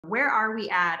Where are we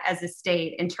at as a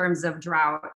state in terms of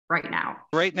drought right now?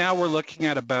 Right now, we're looking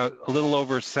at about a little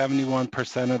over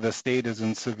 71% of the state is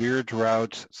in severe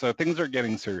drought. So things are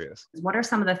getting serious. What are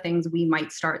some of the things we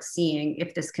might start seeing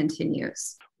if this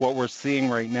continues? What we're seeing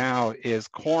right now is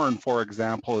corn, for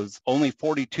example, is only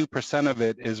 42% of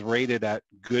it is rated at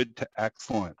good to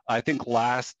excellent. I think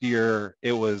last year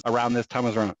it was around this time, it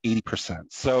was around 80%.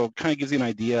 So kind of gives you an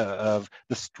idea of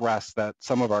the stress that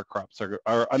some of our crops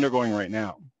are undergoing right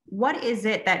now. What is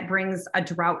it that brings a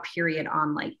drought period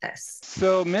on like this?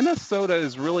 So Minnesota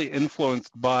is really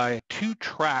influenced by two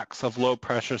tracks of low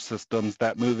pressure systems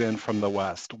that move in from the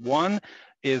west. One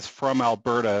is from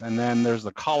Alberta, and then there's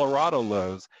the Colorado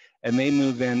lows, and they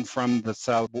move in from the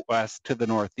southwest to the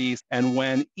northeast. And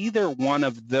when either one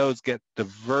of those get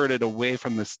diverted away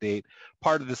from the state,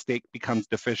 part of the state becomes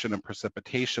deficient in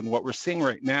precipitation. What we're seeing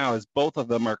right now is both of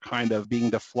them are kind of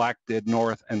being deflected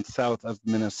north and south of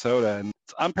Minnesota. And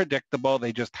it's unpredictable.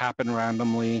 They just happen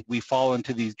randomly. We fall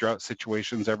into these drought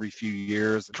situations every few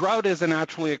years. Drought is a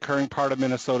naturally occurring part of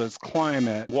Minnesota's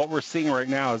climate. What we're seeing right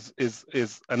now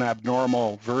is an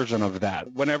abnormal version of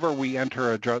that. Whenever we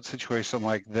enter a drought situation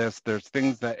like this, there's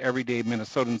things that everyday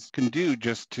Minnesotans can do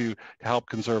just to help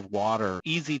conserve water.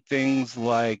 Easy things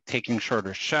like taking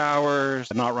shorter showers,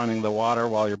 not running the water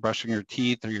while you're brushing your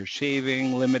teeth or you're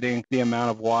shaving, limiting the amount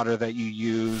of water that you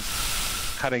use,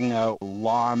 cutting out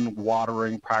lawn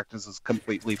watering practices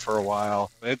completely for a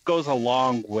while. It goes a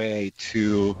long way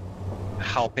to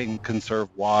helping conserve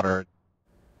water.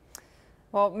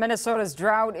 Well, Minnesota's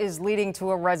drought is leading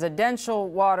to a residential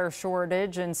water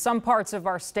shortage in some parts of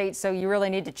our state, so you really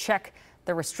need to check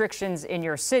the restrictions in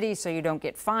your city so you don't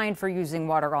get fined for using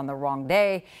water on the wrong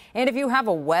day. And if you have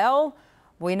a well,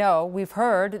 we've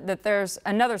heard that there's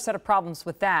another set of problems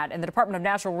with that. And the Department of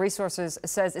Natural Resources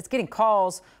says it's getting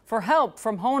calls for help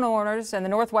from homeowners in the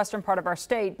northwestern part of our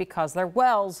state because their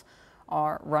wells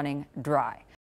are running dry.